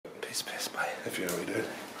Piss, mate, if you know what you're doing.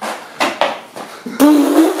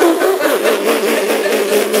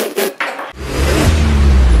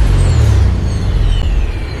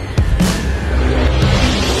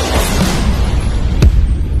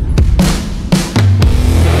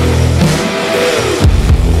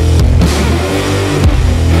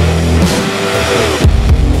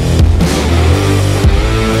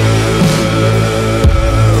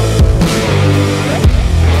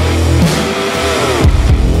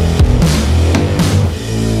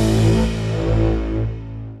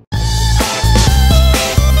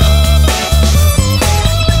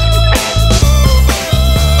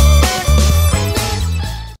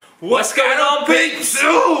 What's going on, peeps?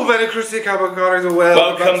 Oh, very Christy Cabacaris and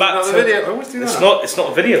welcome back to another video. I always do that. It's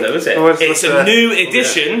not a video though, is it? Oh, it's a new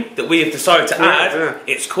edition that we have decided to add. Yeah.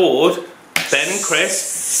 It's called Ben and Chris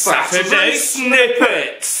Saturday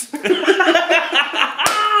Snippets.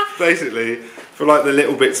 Basically, for like the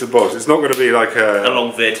little bits and bobs, it's not going to be like a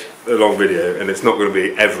long video, and it's not going to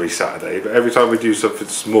be every Saturday. But every time we do something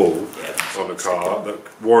small on the car that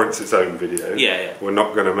warrants its own video, we're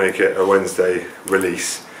not going to make it a Wednesday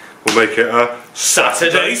release. We'll make it a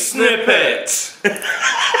Saturday Snippet.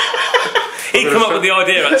 He come up with the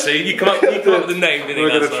idea actually. You come up with the name. We're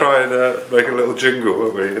going to try and make a little jingle,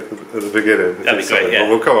 won't we, at the beginning? That'd be great. Yeah.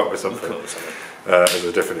 We'll come up with something. As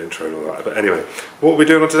a different intro and all that. But anyway, what are we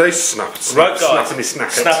doing on today's Snappity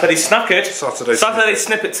Snacket. Saturday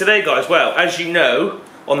Snippet today, guys. Well, as you know,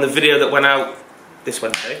 on the video that went out this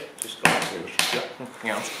Wednesday,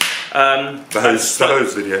 the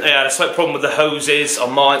hose video. Yeah, I had a slight problem with the hoses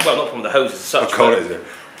on mine. Well, not problem with the hoses as such. How cold is it?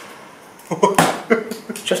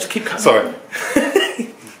 Just to keep cutting. Sorry.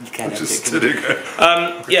 You can't just did it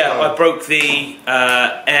go. Yeah, I broke the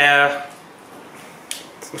air.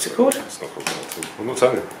 What's it called? It's not called that. I'm not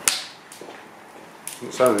telling you. I'm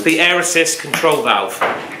not telling you. The air assist control valve.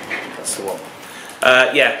 That's the one.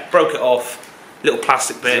 Yeah, broke it off. Little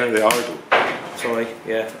plastic bit. The idle. Sorry,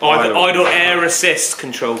 yeah. Idle air assist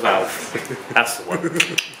control valve. That's the one.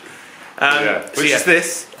 Which is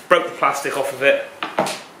this? Broke the plastic off of it.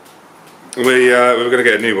 We were going to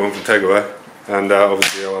get a new one from Takeaway, and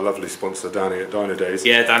obviously our lovely sponsor Danny at Dynodaze.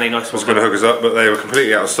 Yeah, Danny, nice one. Was going to hook us up, but they were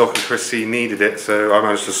completely out of stock, and Chris C needed it, so I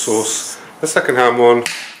managed to source a second-hand one.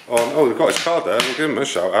 Oh, we've got his card there. We'll give him a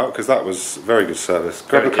shout out because that was very good service.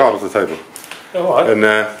 Grab the card off the table. All right. And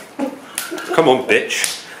come on,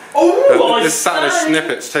 bitch. Oh, this Saturday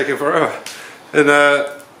Snippet's taking forever. And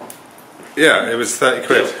yeah, it was 30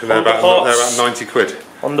 quid. And they're about 90 quid.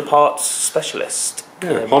 Honda parts specialist.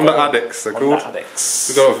 Yeah, Honda Addicts they're called. Addicts.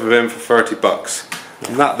 We got it from him for 30 bucks.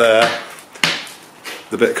 And that there,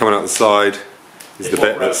 the bit coming out the side, is the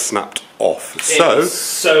bit that's snapped off.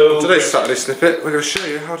 So today's Saturday Snippet, we're going to show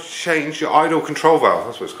you how to change your idle control valve.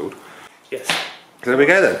 That's what it's called. Yes. There we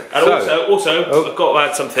go then. And also, I've got to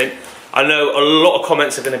add something. I know a lot of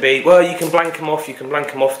comments are going to be, well, you can blank them off, do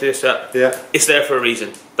this, that. Yeah. It's there for a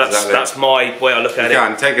reason. That's my way I look at it. You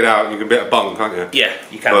can take it out, you can be a bung, can't you? Yeah,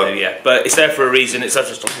 you can do, yeah. But it's there for a reason, it's not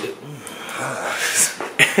just...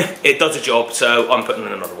 It does a job, so I'm putting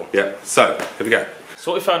in another one. Yeah, so, here we go.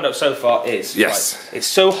 So what we found out so far is... Yes. Right, it's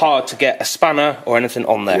so hard to get a spanner or anything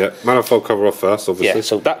on there. Yeah, manifold cover off first, obviously. Yeah,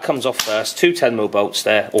 so that comes off first, 2 10mm bolts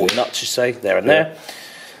there, or nuts, you say, there and there.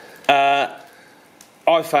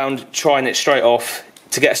 I found trying it straight off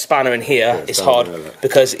to get a spanner in here is hard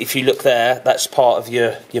because if you look there, that's part of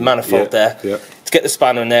your manifold there. Yeah. To get the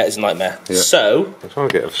spanner in there is a nightmare. Yeah. So I'm trying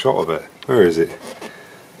to get a shot of it. Where is it?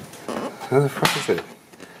 Where the fuck is it?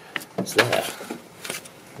 It's there.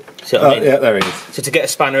 See what I mean? Yeah, there it is. So to get a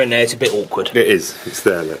spanner in there, it's a bit awkward. It is. It's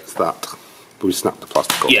there. It's that. But we snapped the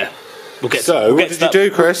plastic off. Yeah. What did you do,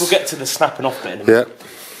 Chris? We'll get to the snapping off bit in a minute. Yeah.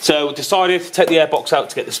 So decided to take the airbox out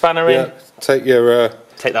to get the spanner in. Take your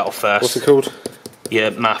take that off first. What's it called? Your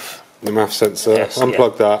MAF. The MAF sensor. Yes,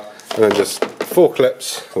 unplug that, and then just 4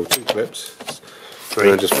 clips or 2 clips, 3.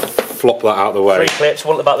 And then just flop that out of the way. 3 clips.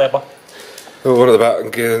 One at the back there, Bob. Oh, one at the back,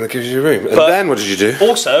 and that gives you room. And then what did you do?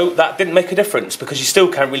 Also, that didn't make a difference because you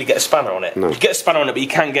still can't really get a spanner on it. No. You get a spanner on it, but you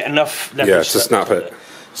can't get enough leverage to snap it.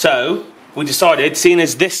 So we decided, seeing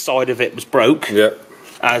as this side of it was broke,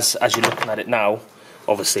 as you're looking at it now,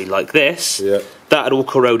 obviously like this, that had all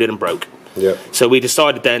corroded and broke. So we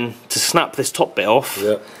decided then to snap this top bit off,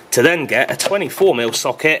 to then get a 24mm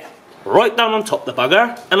socket right down on top of the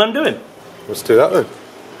bugger and undo him. Let's do that then.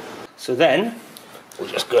 So then we'll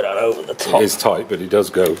just go down over the top. It is tight, but it does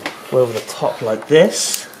go. Over the top like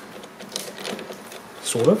this,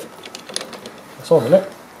 sort of. That's on, isn't it?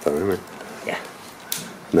 Don't know, mate. Yeah.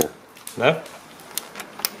 No. No.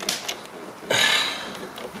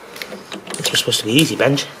 This was supposed to be easy,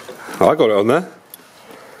 Benj. I got it on there.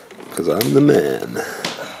 because I'm the man.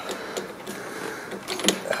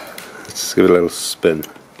 Let's just give it a little spin.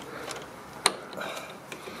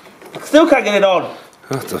 Still can't get it on.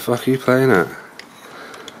 What the fuck are you playing at?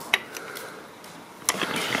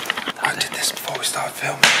 I did this before we started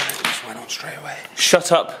filming and it just went on straight away.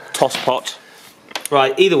 Shut up, tosspot.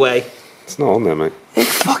 Right, either way. It's not on there, mate. It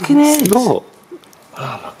fucking is. It's not.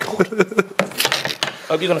 Oh my god.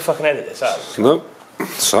 Hope you're gonna fucking edit this out. Nope.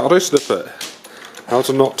 Saturday Snippet. How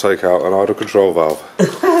to not take out an idle control valve.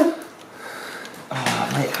 Oh,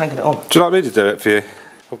 mate, I can't get it on. Do you like me to do it for you?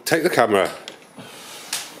 I'll take the camera.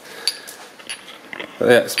 Let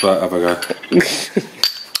the expert have a go.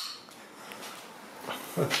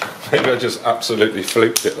 Maybe I just absolutely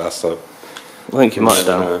fluked it last time. I think you might have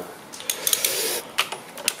done.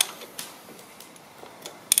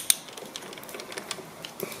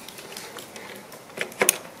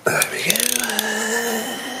 There we go.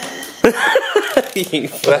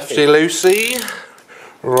 Lefty loosey,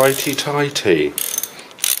 righty tighty.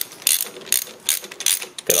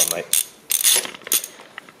 Good on, mate.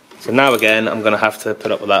 So now again, I'm going to have to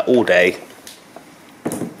put up with that all day.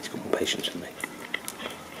 He's got more patience with me.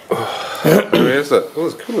 Where is it? Oh,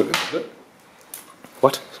 it's cooler, isn't it?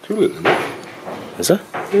 What? It's cooler, isn't it? Is it?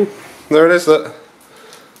 There it is. That.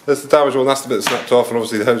 There's the damage one. That's the bit that snapped off, and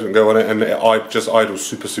obviously the hose wouldn't go on it, and it just idles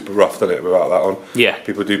super rough, doesn't it, without that on? Yeah.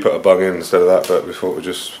 People do put a bung in instead of that, but we thought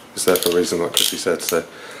it's there for a reason, like Chrissy said. So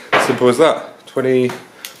simple as that.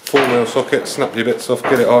 24mm socket, snap your bits off,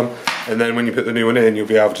 get it on, and then when you put the new one in, you'll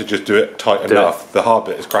be able to just do it tight enough. The hard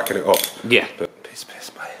bit is cracking it off. Yeah. But piss,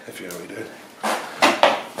 mate, if you know what you're doing.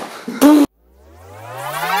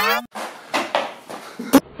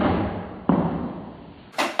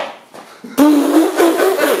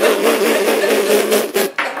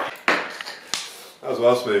 That was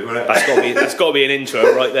well smooth, wasn't it? That's got to be an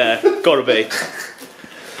intro right there. Got to be.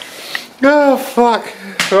 Oh fuck!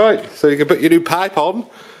 Right, so you can put your new pipe on.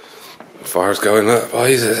 Fire's going, look,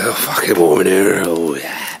 boys. It's fucking warm in here. Oh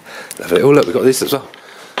yeah. Love it. Oh look, we got this as well.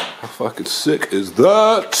 How fucking sick is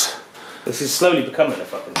that? This is slowly becoming a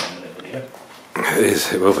fucking 10-minute video. It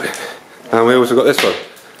is. It will be. And we also got this one.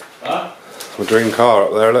 Huh? My dream car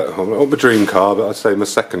up there. Look, not my dream car, but I'd say my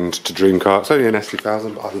second to dream car. It's only an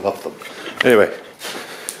S2000, but I love them. Anyway,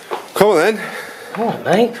 come on then. Alright,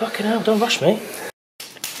 mate. Fucking hell, don't rush me.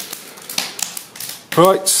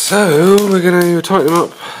 Right, so we're going to tighten them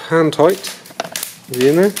up hand tight. Is he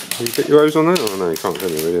in there? Have you put your hose on there? Oh no, you can't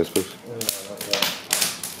get it really, I suppose.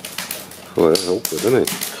 Oh, that's awkward, isn't it?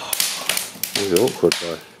 He's an awkward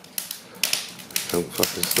guy. Don't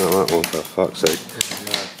fucking snap that one for fuck's sake.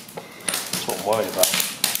 That's what I'm worried about.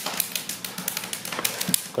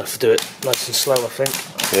 Gonna have to do it nice and slow, I think.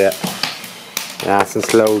 Yeah. Nice and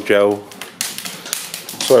slow, Joe.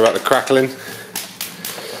 Sorry about the crackling.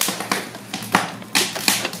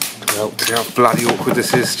 Nope. See how bloody awkward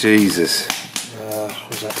this is? Jesus.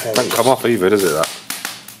 What's that? Don't come off either, does it, that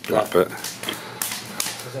black bit?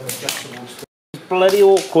 It's bloody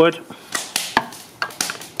awkward.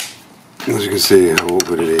 As you can see how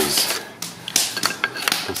awkward it is.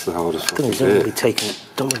 That's the hardest fucking bit. Don't really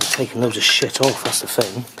taking loads of shit off, that's the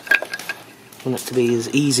thing. I want it to be as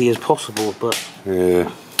easy as possible, but yeah.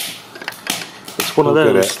 It's one of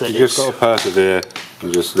those that you just got to persevere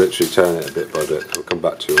and just literally turn it a bit by bit. I'll come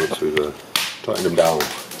back to you once we've tightened them down.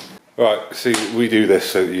 Right, see, we do this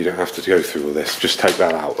so that you don't have to go through all this. Just take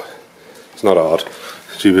that out. It's not hard.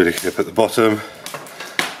 So you really clip at the bottom,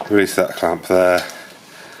 release that clamp there.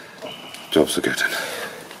 Jobs are good.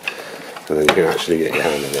 And then you can actually get your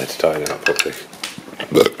hand in there to tighten it up properly.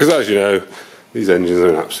 Because as you know, these engines are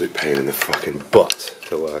an absolute pain in the fucking butt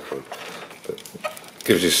to work on. But it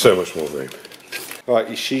gives you so much more room.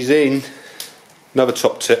 Right, she's in. Another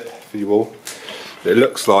top tip for you all. It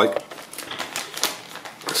looks like,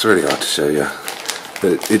 it's really hard to show you,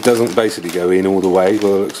 but it doesn't basically go in all the way by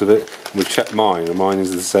the looks of it. We've checked mine, and mine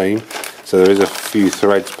is the same. So there is a few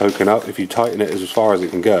threads poking up. If you tighten it as far as it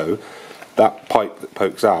can go, that pipe that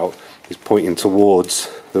pokes out is pointing towards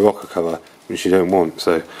the rocker cover, which you don't want.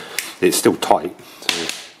 So it's still tight. So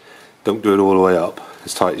don't do it all the way up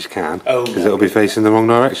as tight as you can, because it'll be facing the wrong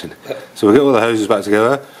direction. So we'll get all the hoses back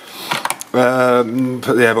together,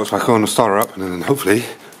 put the airbox back on, start her up, and then hopefully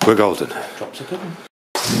we're golden. Drops are good.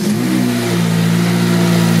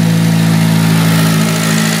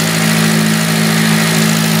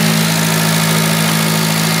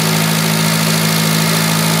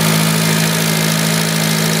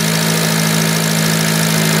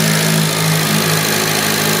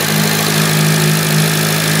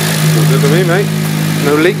 Good for me, mate.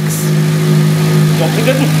 No leaks. Drops are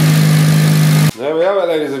good. There we have it,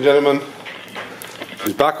 ladies and gentlemen.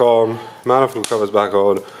 She's back on, manifold cover's back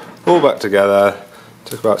on, all back together.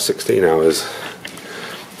 Took about 16 hours.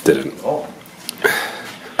 Didn't. Oh.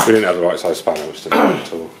 We didn't have the right size spanner, which didn't help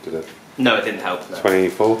at all, did it? No, it didn't help. No.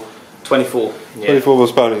 24? 24. Yeah. 24 was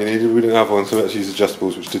spanner you needed. We didn't have one, so we had to use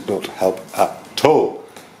adjustables, which did not help at all.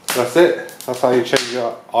 That's it. That's how you change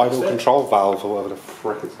your idle control valve, or whatever the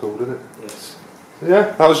frick it's called, isn't it? Yes.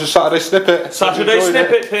 Yeah, that was your Saturday snippet. Saturday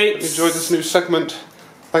snippet, peeps. Enjoyed this new segment.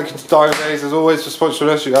 Thank you to Dynodaze as always for sponsoring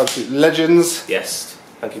us. You're absolute legends. Yes.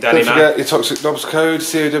 Thank you, Danny. Don't forget your Toxic Knobs code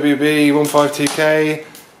COWB15TK.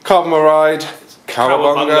 Carbon ride.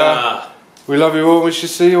 Cowabunga. We love you all. We shall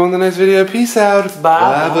see you on the next video. Peace out.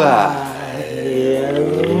 Bye. Bye.